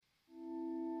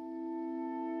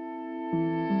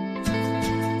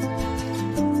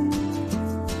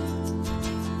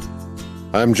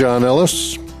I'm John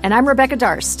Ellis. And I'm Rebecca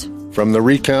Darst. From The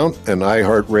Recount and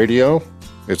iHeartRadio,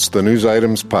 it's the News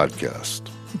Items Podcast.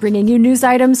 Bringing you news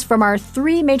items from our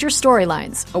three major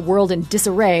storylines: a world in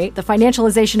disarray, the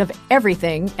financialization of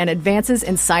everything, and advances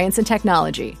in science and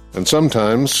technology. And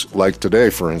sometimes, like today,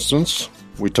 for instance,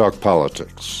 we talk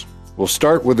politics. We'll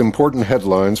start with important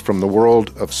headlines from the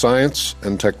world of science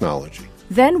and technology.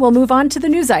 Then we'll move on to the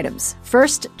news items.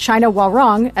 First, China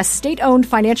Huarong, a state-owned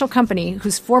financial company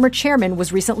whose former chairman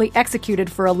was recently executed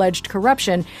for alleged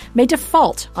corruption, may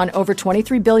default on over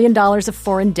 $23 billion of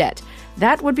foreign debt.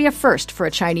 That would be a first for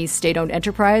a Chinese state-owned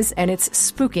enterprise, and it's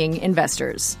spooking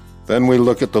investors. Then we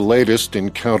look at the latest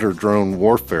in counter-drone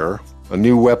warfare, a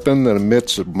new weapon that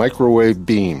emits a microwave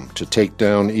beam to take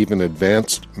down even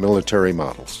advanced military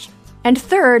models. And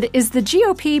third, is the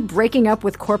GOP breaking up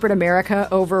with corporate America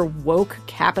over woke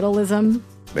capitalism?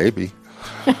 Maybe.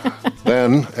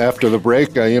 Then, after the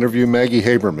break, I interview Maggie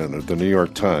Haberman of the New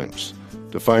York Times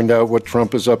to find out what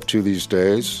Trump is up to these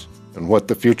days and what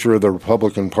the future of the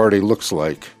Republican Party looks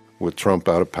like with Trump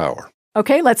out of power.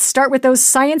 Okay, let's start with those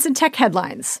science and tech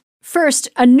headlines. First,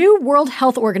 a new World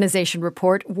Health Organization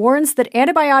report warns that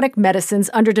antibiotic medicines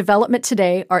under development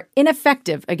today are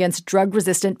ineffective against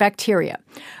drug-resistant bacteria.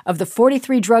 Of the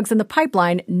 43 drugs in the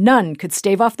pipeline, none could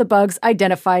stave off the bugs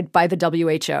identified by the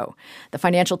WHO. The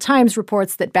Financial Times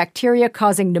reports that bacteria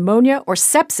causing pneumonia or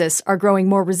sepsis are growing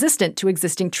more resistant to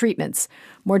existing treatments.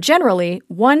 More generally,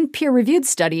 one peer-reviewed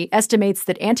study estimates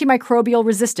that antimicrobial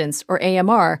resistance, or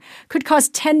AMR, could cause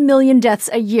 10 million deaths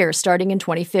a year starting in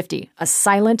 2050, a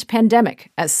silent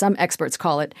pandemic, as some experts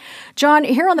call it. John,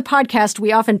 here on the podcast,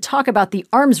 we often talk about the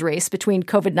arms race between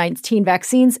COVID-19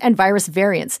 vaccines and virus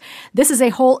variants. This is a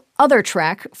whole other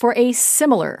track for a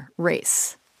similar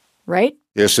race, right?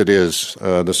 Yes, it is.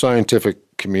 The scientific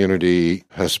community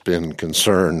has been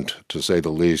concerned, to say the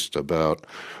least, about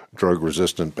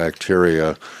drug-resistant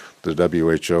bacteria. The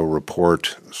WHO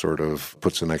report sort of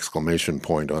puts an exclamation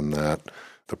point on that.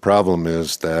 The problem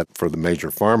is that for the major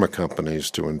pharma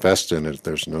companies to invest in it,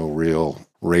 there's no real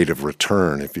rate of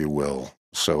return, if you will.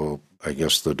 So I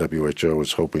guess the WHO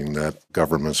is hoping that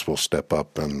governments will step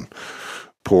up and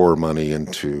pour money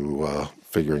into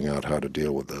figuring out how to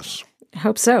deal with this. I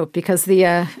hope so, because the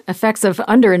effects of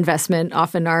underinvestment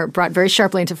often are brought very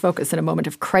sharply into focus in a moment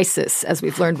of crisis, as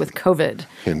we've learned with COVID.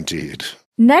 Indeed.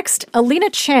 Next, Alina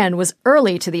Chan was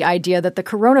early to the idea that the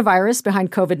coronavirus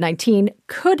behind COVID-19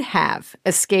 could have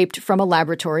escaped from a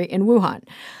laboratory in Wuhan.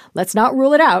 Let's not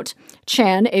rule it out.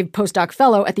 Chan, a postdoc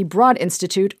fellow at the Broad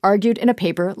Institute, argued in a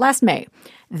paper last May.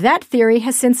 That theory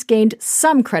has since gained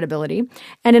some credibility,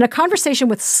 and in a conversation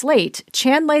with Slate,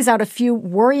 Chan lays out a few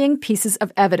worrying pieces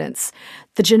of evidence.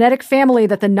 The genetic family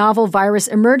that the novel virus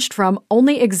emerged from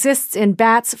only exists in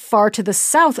bats far to the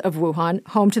south of Wuhan,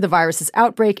 home to the virus's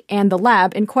outbreak and the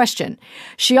lab in question.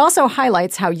 She also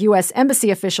highlights how U.S.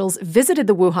 embassy officials visited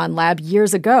the Wuhan lab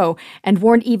years ago and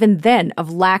warned even then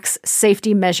of lax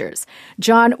safety measures.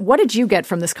 John, what did you get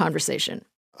from this conversation?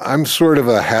 I'm sort of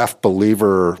a half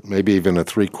believer, maybe even a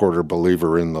three-quarter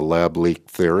believer in the lab leak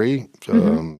theory.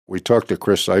 We talked to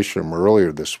Chris Isham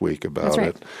earlier this week about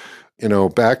it. You know,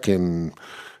 back in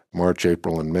March,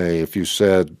 April, and May, if you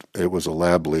said it was a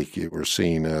lab leak, you were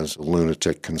seen as a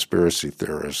lunatic conspiracy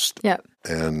theorist. Yep.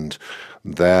 And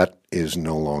that is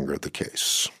no longer the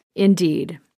case.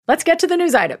 Indeed. Let's get to the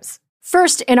news items.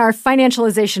 First, in our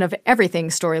financialization of everything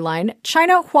storyline,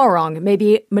 China Huarong may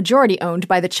be majority owned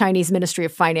by the Chinese Ministry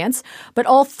of Finance, but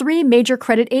all three major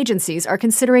credit agencies are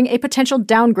considering a potential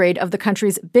downgrade of the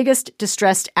country's biggest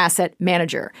distressed asset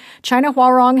manager. China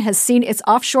Huarong has seen its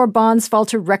offshore bonds fall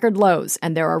to record lows,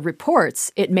 and there are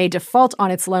reports it may default on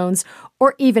its loans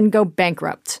or even go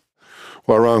bankrupt.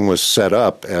 Huarong was set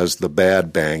up as the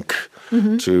bad bank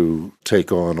to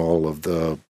take on all of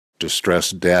the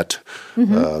distressed debt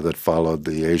that followed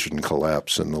the Asian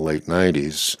collapse in the late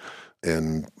 90s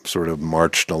and sort of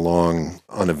marched along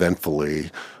uneventfully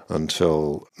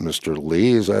until Mr.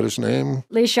 Li, is that his name?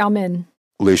 Li Xiaomin.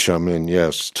 Li Xiaomin,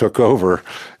 yes, took over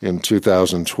in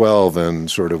 2012 and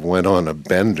sort of went on a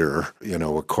bender, you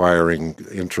know, acquiring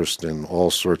interest in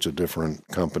all sorts of different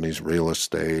companies, real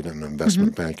estate and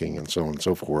investment banking and so on and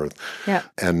so forth. Yeah.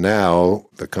 And now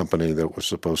the company that was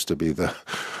supposed to be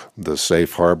the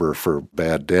safe harbor for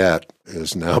bad debt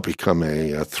has now become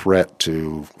a threat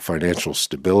to financial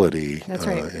stability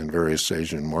in various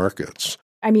Asian markets.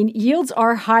 I mean, yields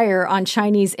are higher on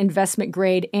Chinese investment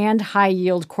grade and high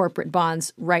yield corporate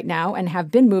bonds right now and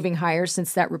have been moving higher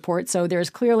since that report. So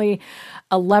there's clearly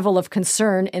a level of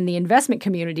concern in the investment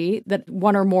community that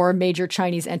one or more major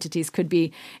Chinese entities could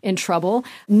be in trouble.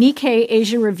 Nikkei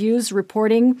Asian Review's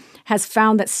reporting has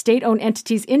found that state-owned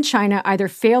entities in China either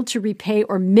failed to repay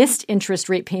or missed interest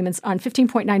rate payments on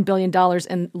 $15.9 billion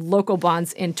in local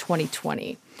bonds in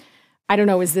 2020. I don't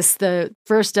know, is this the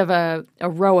first of a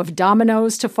row of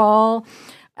dominoes to fall?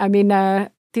 I mean,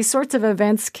 these sorts of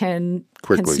events can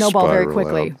snowball very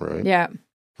quickly. Out, right? Yeah.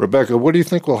 Rebecca, what do you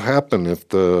think will happen if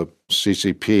the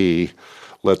CCP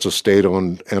lets a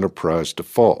state-owned enterprise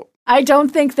default? I don't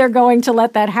think they're going to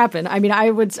let that happen. I mean,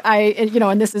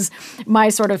 and this is my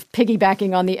sort of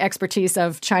piggybacking on the expertise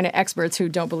of China experts who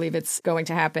don't believe it's going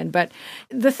to happen. But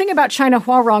the thing about China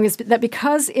Huarong is that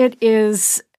because it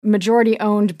is majority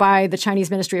owned by the Chinese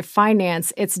Ministry of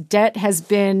Finance, its debt has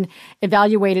been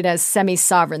evaluated as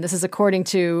semi-sovereign. This is according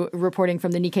to reporting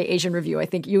from the Nikkei Asian Review. I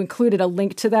think you included a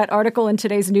link to that article in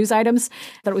today's news items.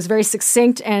 That it was very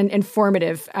succinct and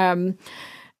informative.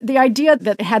 The idea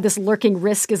that it had this lurking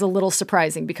risk is a little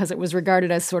surprising because it was regarded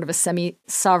as sort of a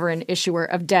semi-sovereign issuer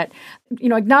of debt. You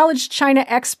know, acknowledged China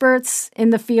experts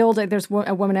in the field, there's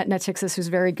a woman at Netixis who's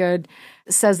very good,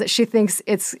 says that she thinks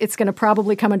it's going to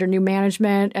probably come under new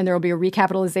management and there will be a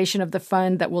recapitalization of the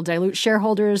fund that will dilute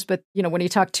shareholders. But, you know, when you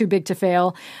talk too big to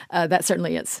fail, that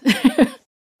certainly is.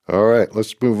 All right,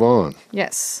 let's move on.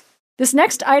 Yes. This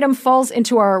next item falls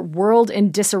into our world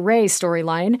in disarray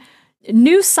storyline.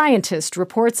 New Scientist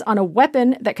reports on a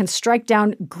weapon that can strike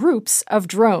down groups of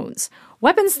drones.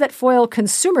 Weapons that foil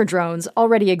consumer drones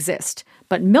already exist,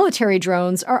 but military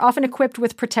drones are often equipped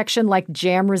with protection like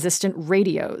jam-resistant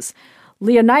radios.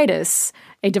 Leonidas,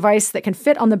 a device that can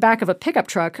fit on the back of a pickup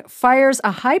truck, fires a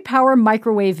high-power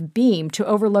microwave beam to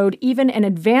overload even an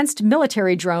advanced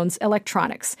military drone's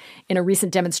electronics. In a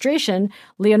recent demonstration,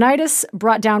 Leonidas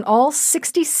brought down all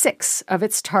 66 of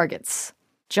its targets.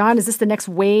 John, is this the next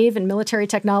wave in military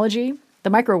technology? The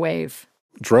microwave.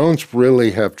 Drones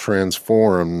really have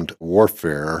transformed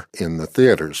warfare in the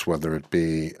theaters, whether it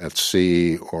be at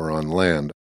sea or on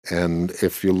land. And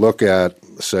if you look at,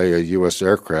 say, a U.S.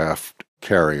 aircraft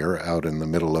carrier out in the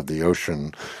middle of the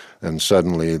ocean, and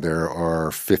suddenly there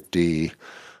are 50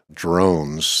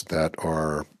 drones that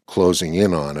are closing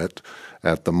in on it,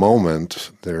 at the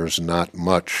moment, there's not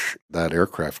much that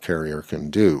aircraft carrier can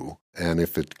do. And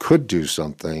if it could do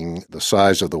something, the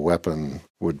size of the weapon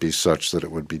would be such that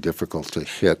it would be difficult to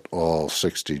hit all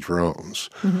 60 drones.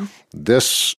 Mm-hmm.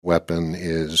 This weapon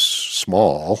is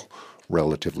small,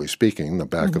 relatively speaking, the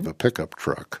back of a pickup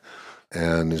truck,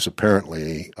 and is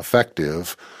apparently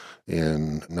effective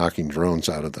in knocking drones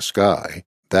out of the sky.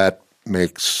 That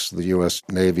makes the U.S.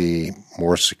 Navy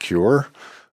more secure,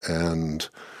 and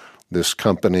this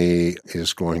company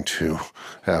is going to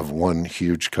have one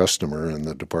huge customer in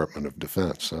the Department of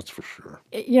Defense, that's for sure.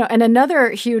 You know, and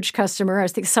another huge customer, I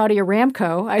think Saudi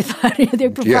Aramco, I thought they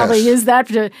would probably use that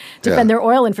to defend their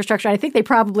oil infrastructure. I think they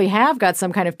probably have got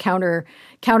some kind of counter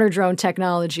drone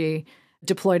technology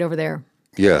deployed over there.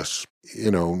 Yes. You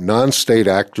know, non-state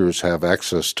actors have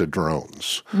access to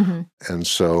drones. Mm-hmm. And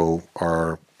so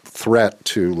our threat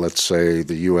to, let's say,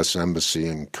 the U.S. Embassy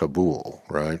in Kabul,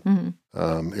 right? Mm-hmm.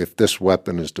 If this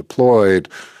weapon is deployed,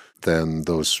 then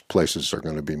those places are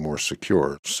going to be more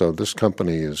secure. So this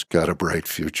company has got a bright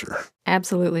future.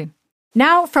 Absolutely.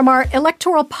 Now, from our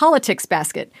electoral politics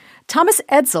basket, Thomas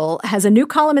Edsall has a new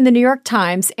column in the New York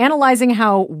Times analyzing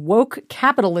how woke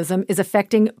capitalism is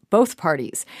affecting both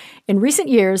parties. In recent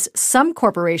years, some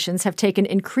corporations have taken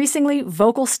increasingly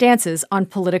vocal stances on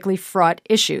politically fraught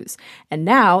issues. And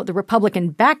now, the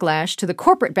Republican backlash to the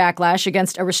corporate backlash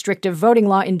against a restrictive voting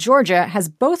law in Georgia has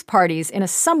both parties in a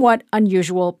somewhat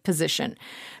unusual position.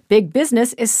 Big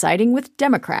business is siding with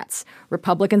Democrats.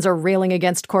 Republicans are railing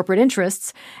against corporate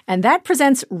interests, and that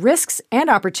presents risks and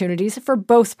opportunities for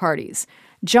both parties.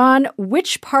 John,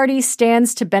 which party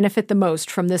stands to benefit the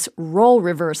most from this role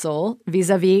reversal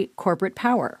vis-a-vis corporate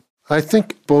power? I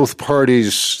think both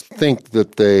parties think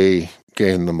that they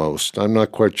gain the most. I'm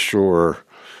not quite sure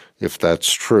if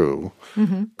that's true.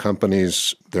 Mm-hmm.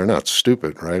 Companies, they're not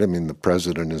stupid, right? I mean, the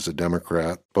president is a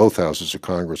Democrat. Both houses of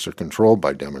Congress are controlled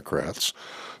by Democrats.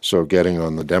 So getting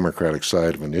on the Democratic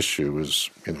side of an issue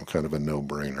is, kind of a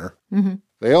no-brainer. Mm-hmm.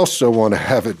 They also want to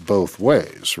have it both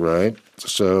ways, right?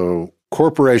 So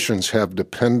corporations have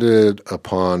depended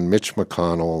upon Mitch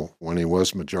McConnell, when he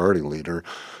was majority leader,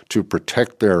 to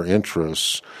protect their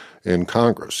interests in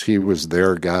Congress. He was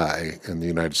their guy in the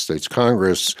United States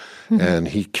Congress, and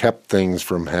he kept things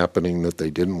from happening that they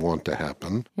didn't want to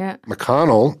happen. Yeah.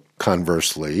 McConnell,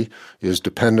 conversely, is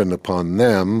dependent upon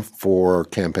them for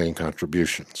campaign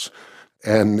contributions.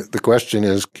 And the question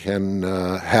is, can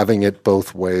having it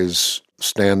both ways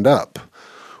stand up?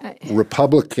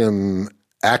 Republican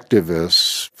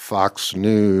activists, Fox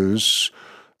News,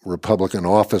 Republican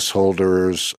office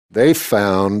holders, they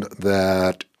found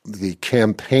that the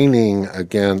campaigning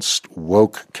against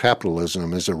woke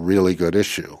capitalism is a really good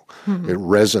issue. It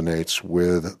resonates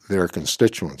with their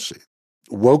constituency.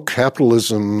 Woke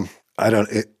capitalism,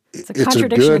 it's a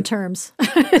contradiction in terms.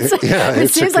 It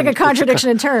seems like a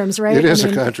contradiction in terms, right? It is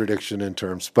a contradiction in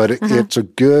terms, but it's a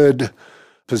good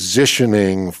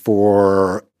positioning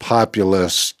for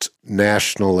populist,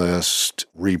 nationalist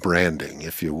rebranding,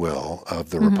 if you will, of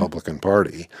the Republican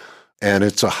Party. And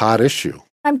it's a hot issue.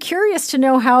 I'm curious to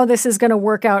know how this is going to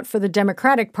work out for the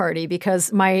Democratic Party,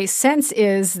 because my sense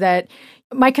is that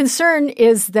my concern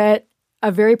is that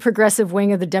a very progressive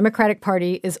wing of the Democratic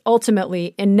Party is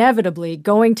ultimately, inevitably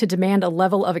going to demand a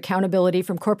level of accountability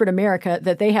from corporate America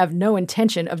that they have no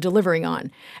intention of delivering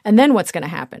on. And then what's going to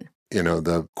happen?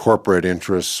 The corporate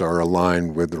interests are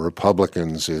aligned with the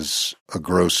Republicans is a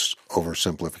gross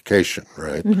oversimplification,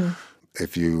 right?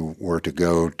 If you were to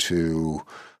go to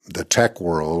the tech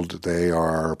world, they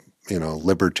are,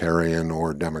 libertarian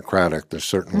or democratic. They're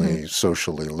certainly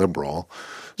socially liberal.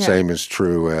 Yeah. Same is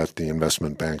true at the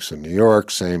investment banks in New York.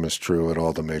 Same is true at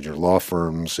all the major law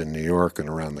firms in New York and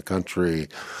around the country.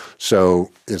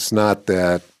 So it's not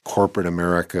that corporate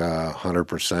America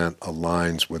 100%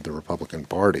 aligns with the Republican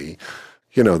Party.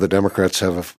 The Democrats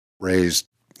have raised,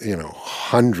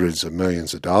 hundreds of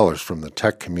millions of dollars from the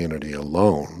tech community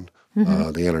alone.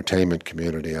 The entertainment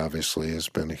community obviously has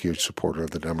been a huge supporter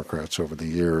of the Democrats over the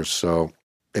years. So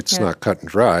it's not cut and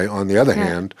dry. On the other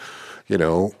hand,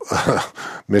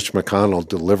 Mitch McConnell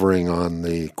delivering on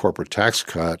the corporate tax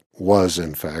cut was,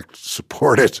 in fact,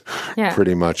 supported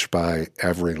pretty much by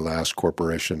every last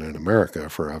corporation in America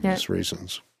for obvious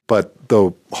reasons. But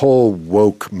the whole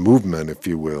woke movement, if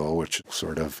you will, which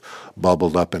sort of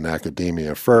bubbled up in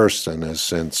academia first and has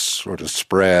since sort of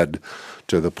spread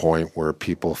to the point where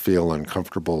people feel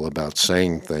uncomfortable about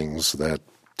saying things that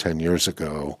 10 years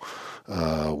ago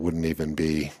wouldn't even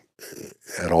be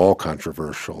at all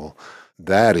controversial,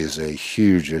 that is a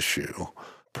huge issue,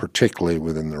 particularly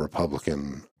within the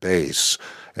Republican base.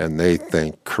 And they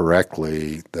think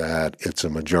correctly that it's a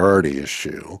majority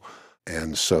issue.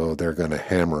 And so they're going to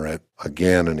hammer it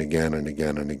again and again and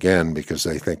again and again because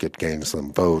they think it gains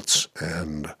them votes,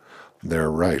 and they're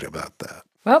right about that.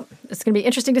 Well, it's going to be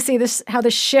interesting to see how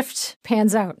this shift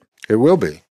pans out. It will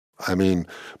be. I mean,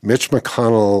 Mitch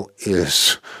McConnell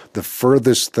is the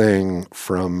furthest thing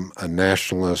from a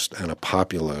nationalist and a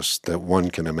populist that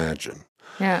one can imagine.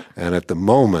 Yeah. And at the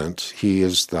moment, he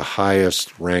is the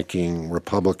highest-ranking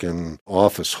Republican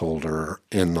office holder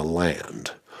in the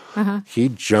land. He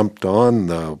jumped on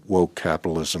the woke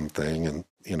capitalism thing and,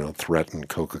 threatened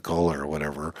Coca-Cola or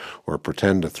whatever, or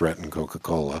pretend to threaten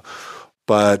Coca-Cola.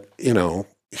 But,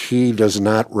 he does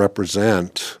not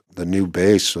represent the new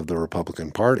base of the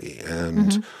Republican Party.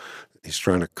 And he's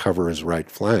trying to cover his right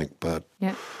flank, but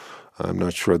I'm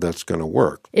not sure that's going to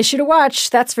work. Issue to watch,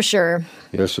 that's for sure.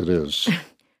 Yes, it is.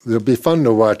 It'll be fun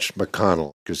to watch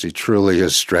McConnell because he truly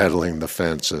is straddling the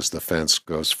fence as the fence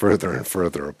goes further and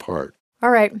further apart. All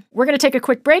right, we're going to take a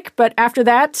quick break, but after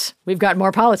that, we've got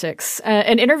more politics.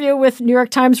 An interview with New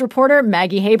York Times reporter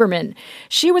Maggie Haberman.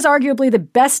 She was arguably the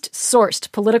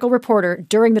best-sourced political reporter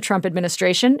during the Trump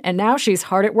administration, and now she's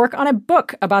hard at work on a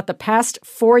book about the past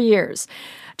 4 years.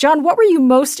 John, what were you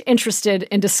most interested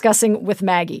in discussing with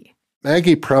Maggie?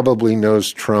 Maggie probably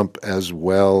knows Trump as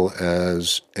well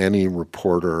as any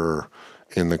reporter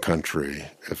in the country,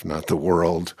 if not the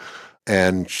world.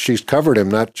 And she's covered him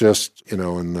not just, in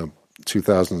the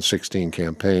 2016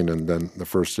 campaign and then the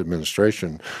first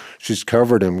administration. She's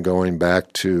covered him going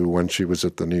back to when she was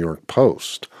at the New York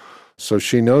Post. So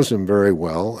she knows him very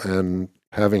well, and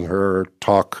having her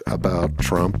talk about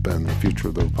Trump and the future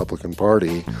of the Republican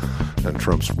Party and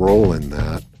Trump's role in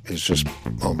that is just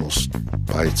almost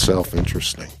by itself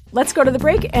interesting. Let's go to the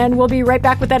break, and we'll be right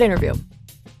back with that interview.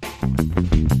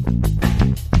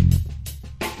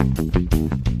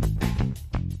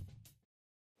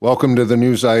 Welcome to the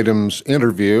News Items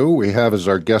interview. We have as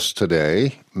our guest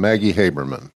today Maggie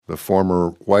Haberman, the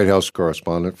former White House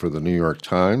correspondent for the New York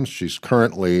Times. She's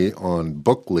currently on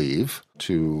book leave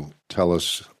to tell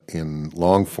us in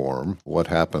long form what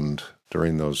happened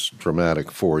during those dramatic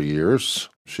 4 years.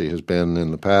 She has been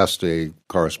in the past a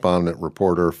correspondent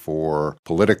reporter for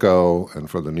Politico and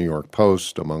for the New York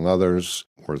Post, among others.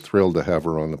 We're thrilled to have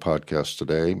her on the podcast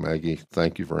today. Maggie,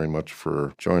 thank you very much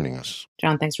for joining us.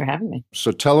 John, thanks for having me.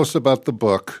 So tell us about the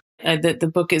book.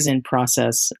 The book is in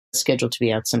process, scheduled to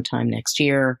be out sometime next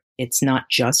year. It's not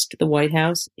just the White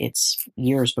House. It's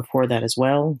years before that as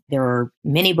well. There are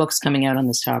many books coming out on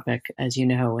this topic, as you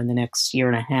know, in the next year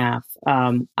and a half.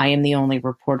 I am the only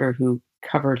reporter who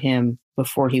covered him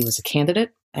before he was a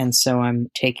candidate. And so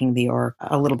I'm taking the arc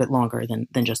a little bit longer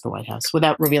than just the White House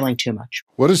without revealing too much.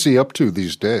 What is he up to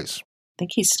these days? I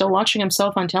think he's still watching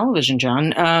himself on television,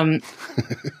 John.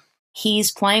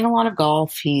 He's playing a lot of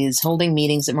golf. He is holding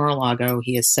meetings at Mar-a-Lago.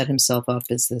 He has set himself up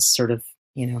as this sort of,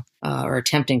 or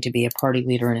attempting to be a party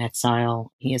leader in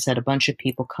exile. He has had a bunch of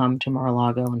people come to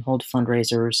Mar-a-Lago and hold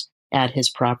fundraisers at his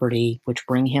property, which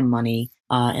bring him money,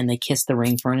 and they kiss the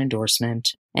ring for an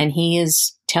endorsement. And he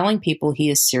is telling people he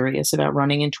is serious about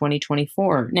running in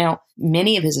 2024. Now,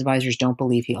 many of his advisors don't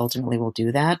believe he ultimately will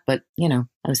do that. But, I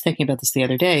was thinking about this the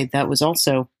other day. That was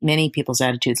also many people's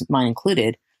attitudes, mine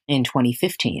included, in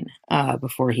 2015,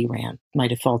 before he ran. My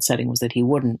default setting was that he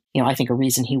wouldn't. I think a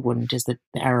reason he wouldn't is that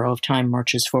the arrow of time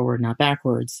marches forward, not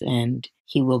backwards, and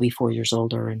he will be 4 years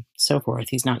older and so forth.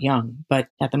 He's not young. But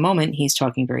at the moment, he's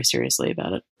talking very seriously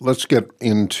about it. Let's get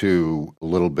into a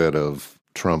little bit of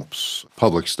Trump's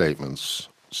public statements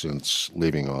since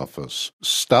leaving office.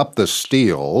 Stop the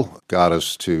Steal got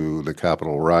us to the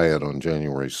Capitol riot on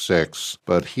January 6th,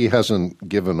 but he hasn't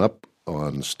given up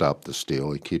on Stop the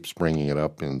Steal. He keeps bringing it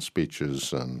up in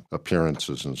speeches and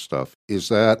appearances and stuff. Is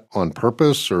that on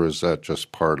purpose, or is that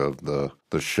just part of the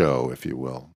show, if you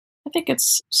will? I think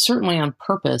it's certainly on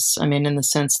purpose. I mean, in the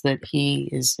sense that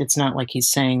it's not like he's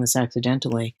saying this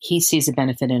accidentally. He sees a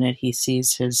benefit in it. He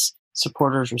sees his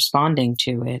supporters responding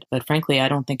to it. But frankly, I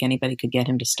don't think anybody could get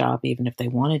him to stop, even if they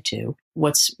wanted to.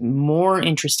 What's more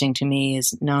interesting to me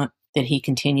is not that he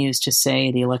continues to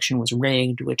say the election was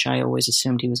rigged, which I always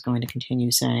assumed he was going to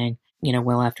continue saying,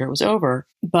 well after it was over.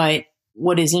 But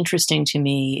what is interesting to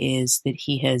me is that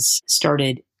he has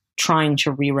started trying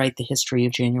to rewrite the history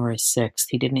of January 6th.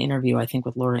 He did an interview, I think,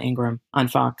 with Laura Ingraham on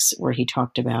Fox, where he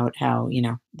talked about how,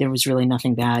 there was really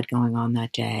nothing bad going on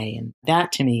that day. And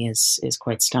that to me is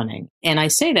quite stunning. And I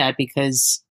say that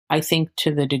because I think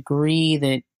to the degree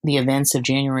that the events of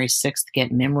January 6th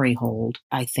get memory hold,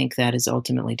 I think that is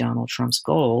ultimately Donald Trump's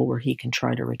goal, where he can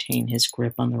try to retain his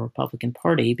grip on the Republican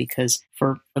Party, because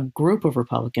for a group of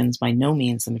Republicans, by no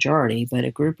means the majority, but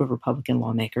a group of Republican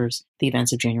lawmakers, the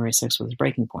events of January 6th was a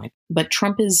breaking point. But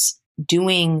Trump is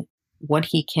doing what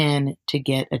he can to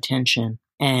get attention,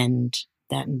 and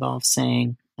that involves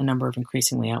saying a number of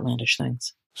increasingly outlandish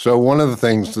things. So one of the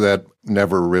things that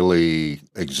never really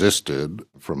existed,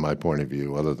 from my point of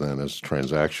view, other than as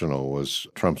transactional, was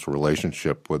Trump's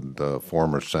relationship with the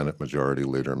former Senate Majority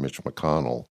Leader Mitch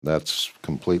McConnell. That's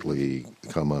completely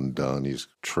come undone. He's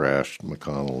trashed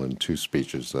McConnell in two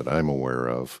speeches that I'm aware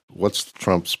of. What's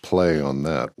Trump's play on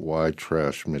that? Why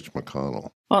trash Mitch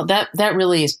McConnell? Well, that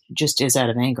really is out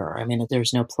of anger. I mean,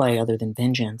 there's no play other than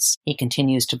vengeance. He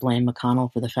continues to blame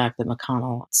McConnell for the fact that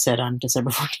McConnell said on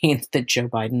December 14th that Joe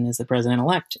Biden is the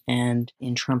president-elect. And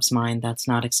in Trump's mind, that's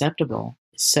not acceptable.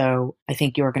 So I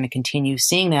think you're going to continue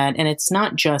seeing that. And it's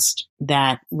not just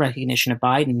that recognition of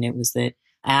Biden. It was that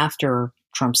after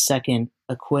Trump's second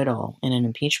acquittal in an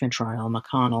impeachment trial,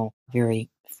 McConnell very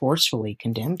forcefully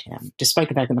condemned him. Despite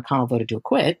the fact that McConnell voted to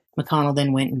acquit, McConnell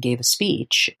then went and gave a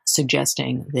speech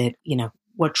suggesting that,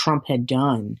 what Trump had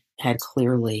done had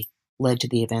clearly led to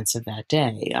the events of that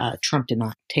day. Trump did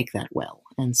not take that well.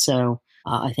 And so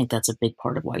I think that's a big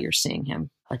part of why you're seeing him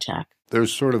attack.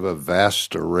 There's sort of a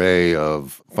vast array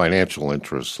of financial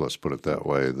interests, let's put it that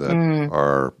way, that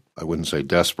are, I wouldn't say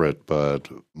desperate, but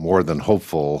more than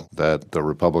hopeful that the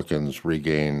Republicans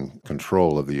regain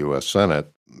control of the U.S.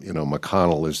 Senate.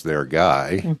 McConnell is their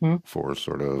guy for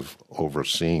sort of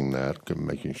overseeing that,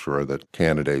 making sure that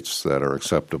candidates that are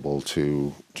acceptable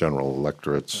to general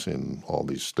electorates in all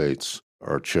these states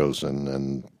are chosen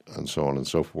and so on and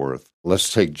so forth.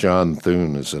 Let's take John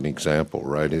Thune as an example,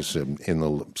 right? He's in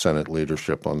the Senate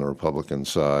leadership on the Republican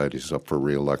side. He's up for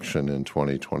re-election in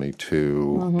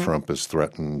 2022. Trump has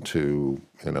threatened to,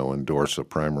 endorse a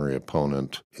primary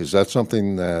opponent. Is that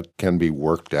something that can be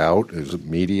worked out? Is it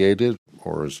mediated?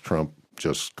 Or is Trump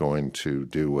just going to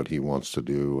do what he wants to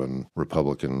do and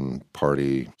Republican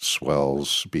Party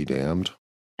swells be damned?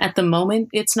 At the moment,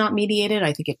 it's not mediated.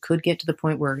 I think it could get to the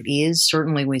point where it is.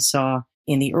 Certainly we saw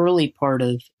in the early part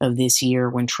of this year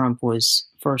when Trump was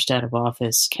first out of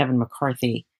office, Kevin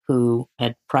McCarthy, who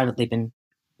had privately been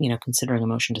considering a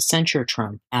motion to censure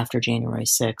Trump after January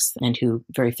 6th, and who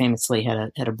very famously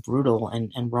had a brutal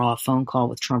and raw phone call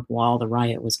with Trump while the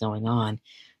riot was going on,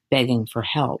 begging for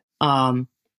help.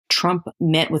 Trump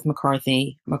met with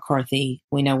McCarthy. McCarthy,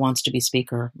 we know, wants to be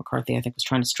speaker. McCarthy, I think, was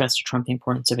trying to stress to Trump the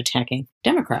importance of attacking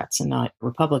Democrats and not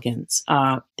Republicans.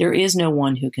 There is no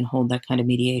one who can hold that kind of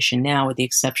mediation now, with the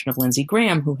exception of Lindsey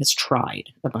Graham, who has tried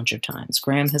a bunch of times.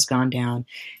 Graham has gone down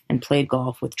and played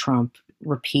golf with Trump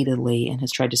repeatedly and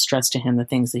has tried to stress to him the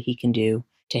things that he can do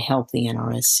to help the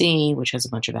NRSC, which has a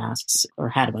bunch of asks, or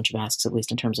had a bunch of asks, at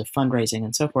least in terms of fundraising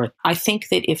and so forth. I think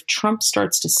that if Trump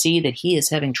starts to see that he is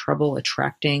having trouble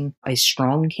attracting a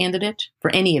strong candidate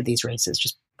for any of these races,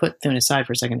 just put Thune aside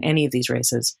for a second, any of these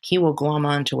races, he will glom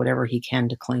on to whatever he can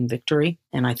to claim victory.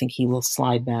 And I think he will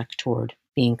slide back toward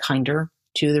being kinder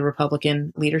to the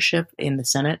Republican leadership in the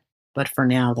Senate. But for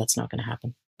now, that's not going to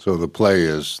happen. So the play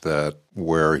is that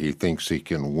where he thinks he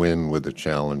can win with the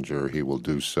challenger, he will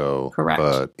do so. Correct.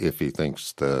 But if he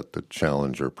thinks that the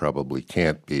challenger probably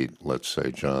can't beat, let's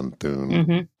say, John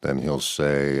Thune, then he'll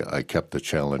say, I kept the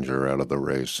challenger out of the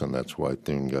race, and that's why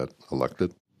Thune got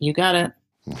elected. You got it.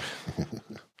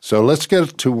 So let's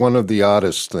get to one of the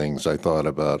oddest things I thought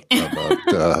about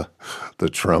the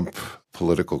Trump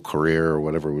political career, or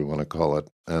whatever we want to call it,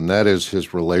 and that is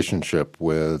his relationship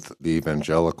with the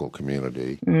evangelical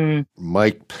community.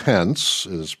 Mike Pence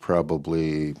is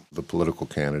probably the political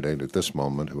candidate at this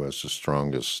moment who has the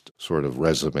strongest sort of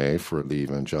resume for the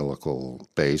evangelical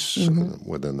base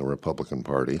within the Republican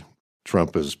Party.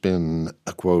 Trump has been,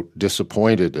 quote,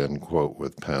 disappointed, end quote,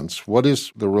 with Pence. What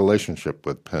is the relationship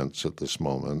with Pence at this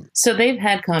moment? So they've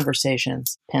had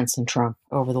conversations, Pence and Trump,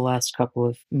 over the last couple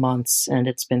of months, and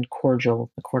it's been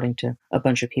cordial, according to a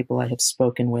bunch of people I have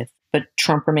spoken with. But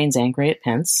Trump remains angry at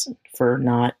Pence for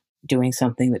not doing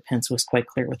something that Pence was quite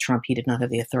clear with Trump he did not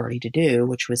have the authority to do,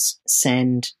 which was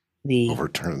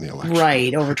overturn the election.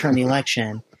 Right, overturn the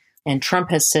election. And Trump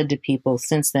has said to people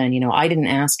since then, I didn't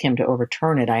ask him to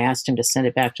overturn it. I asked him to send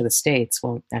it back to the states.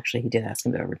 Well, actually, he did ask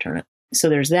him to overturn it. So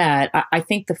there's that. I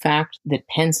think the fact that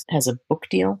Pence has a book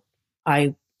deal,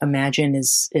 I imagine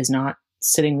is not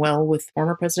sitting well with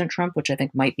former President Trump, which I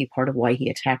think might be part of why he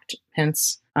attacked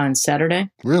Pence on Saturday.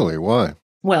 Really? Why?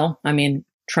 Well, I mean,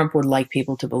 Trump would like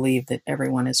people to believe that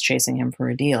everyone is chasing him for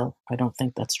a deal. I don't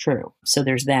think that's true. So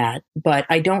there's that. But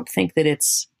I don't think that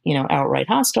it's, outright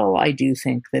hostile. I do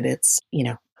think that it's,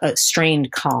 a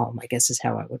strained calm, I guess is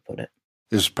how I would put it.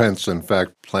 Is Pence, in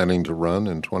fact, planning to run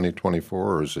in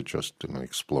 2024, or is it just an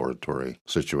exploratory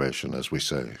situation, as we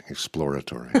say,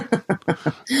 exploratory?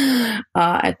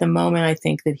 At the moment, I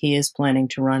think that he is planning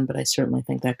to run, but I certainly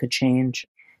think that could change.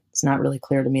 It's not really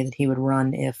clear to me that he would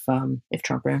run if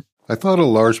Trump ran. I thought a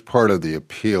large part of the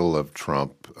appeal of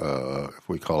Trump, if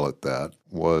we call it that,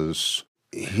 was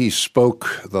he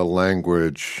spoke the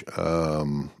language,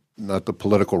 not the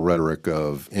political rhetoric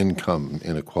of income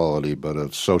inequality, but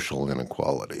of social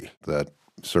inequality, that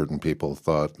certain people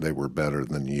thought they were better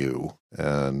than you.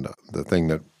 And the thing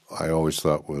that I always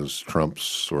thought was Trump's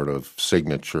sort of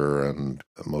signature and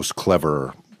most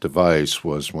clever device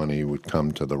was when he would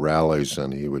come to the rallies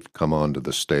and he would come onto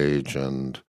the stage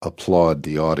and applaud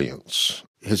the audience.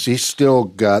 Has he still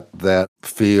got that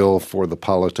feel for the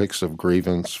politics of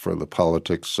grievance, for the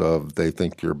politics of they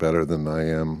think you're better than I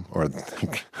am, or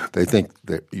they think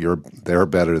that they're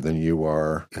better than you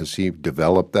are? Has he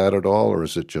developed that at all, or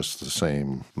is it just the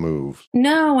same move?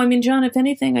 No, I mean, John, if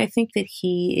anything, I think that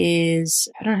he is,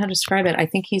 I don't know how to describe it. I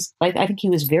think he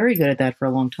was very good at that for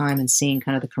a long time and seeing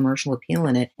kind of the commercial appeal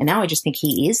in it. And now I just think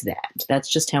he is that.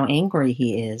 That's just how angry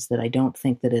he is, that I don't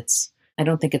think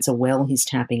it's a well he's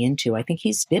tapping into. I think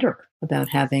he's bitter about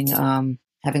having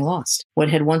lost. What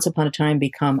had once upon a time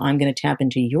become, I'm going to tap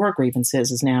into your grievances,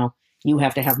 is now, you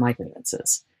have to have my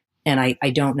grievances. And I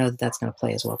don't know that that's going to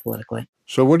play as well politically.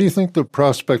 So what do you think the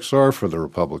prospects are for the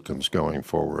Republicans going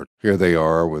forward? Here they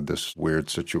are with this weird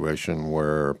situation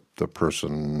where the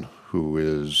person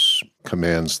who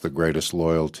commands the greatest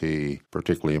loyalty,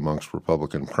 particularly amongst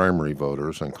Republican primary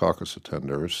voters and caucus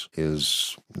attenders,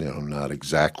 is, not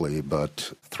exactly,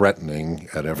 but threatening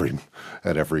at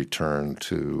every turn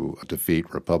to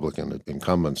defeat Republican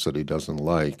incumbents that he doesn't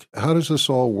like. How does this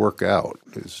all work out?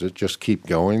 Does it just keep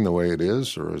going the way it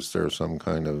is, or is there some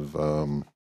kind of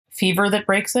fever that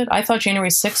breaks it? I thought January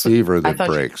 6th... Fever that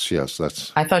breaks, yes.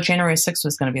 I thought January 6th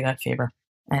was going to be that fever.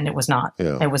 And it was not.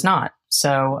 Yeah. It was not.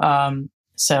 So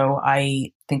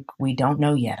I think we don't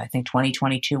know yet. I think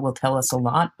 2022 will tell us a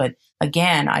lot. But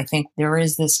again, I think there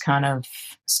is this kind of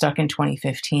stuck in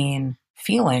 2015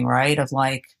 feeling, right, of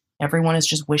like, Everyone is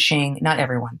just wishing, not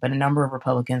everyone, but a number of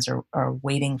Republicans are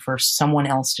waiting for someone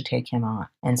else to take him on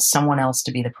and someone else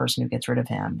to be the person who gets rid of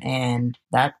him. And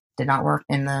that did not work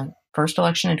in the first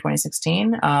election in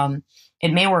 2016.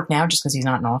 It may work now just because he's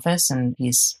not in office and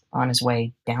he's on his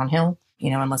way downhill,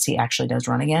 unless he actually does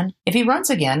run again. If he runs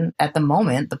again, at the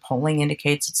moment, the polling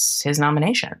indicates it's his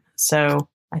nomination. So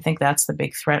I think that's the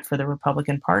big threat for the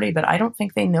Republican Party, but I don't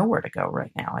think they know where to go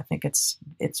right now. I think it's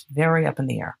very up in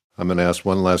the air. I'm going to ask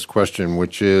one last question,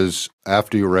 which is,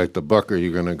 after you write the book, are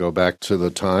you going to go back to the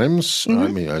Times? Mm-hmm. I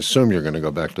mean, I assume you're going to go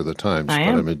back to the Times. I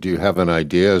am. Do you have an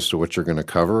idea as to what you're going to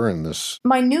cover in this?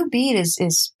 My new beat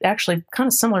is actually kind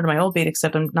of similar to my old beat,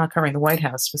 except I'm not covering the White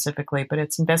House specifically, but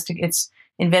it's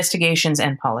investigations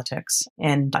and politics.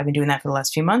 And I've been doing that for the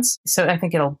last few months. So I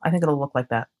think it'll look like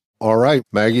that. All right.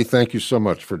 Maggie, thank you so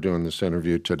much for doing this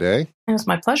interview today. It was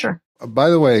my pleasure. By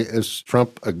the way, is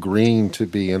Trump agreeing to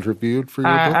be interviewed for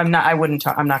your book? I'm not going to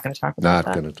talk about that.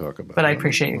 Not going to talk about it. But I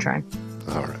appreciate you trying.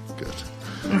 All right. Good.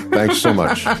 Thanks so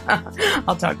much.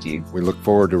 I'll talk to you. We look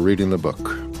forward to reading the book.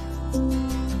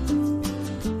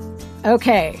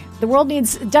 Okay. The world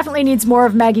definitely needs more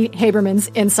of Maggie Haberman's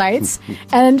insights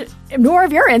and more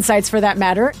of your insights for that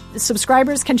matter.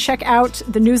 Subscribers can check out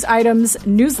the News Items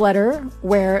newsletter,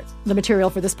 where the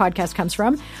material for this podcast comes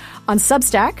from, on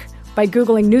Substack by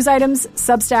Googling News Items,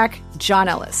 Substack, John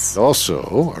Ellis.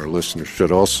 Also, our listeners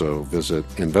should also visit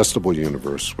Investable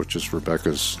Universe, which is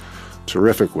Rebecca's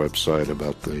terrific website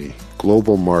about the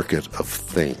global market of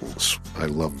things. I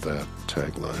love that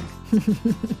tagline.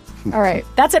 All right.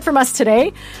 That's it from us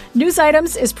today. News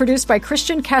Items is produced by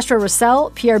Christian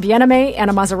Castro-Russell, Pierre Bienaimé,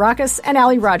 Anna Mazarakis, and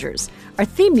Ali Rogers. Our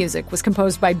theme music was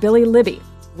composed by Billy Libby.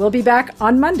 We'll be back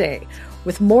on Monday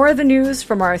with more of the news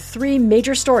from our three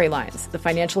major storylines: the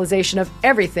financialization of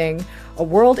everything, a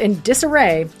world in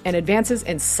disarray, and advances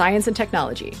in science and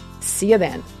technology. See you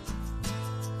then.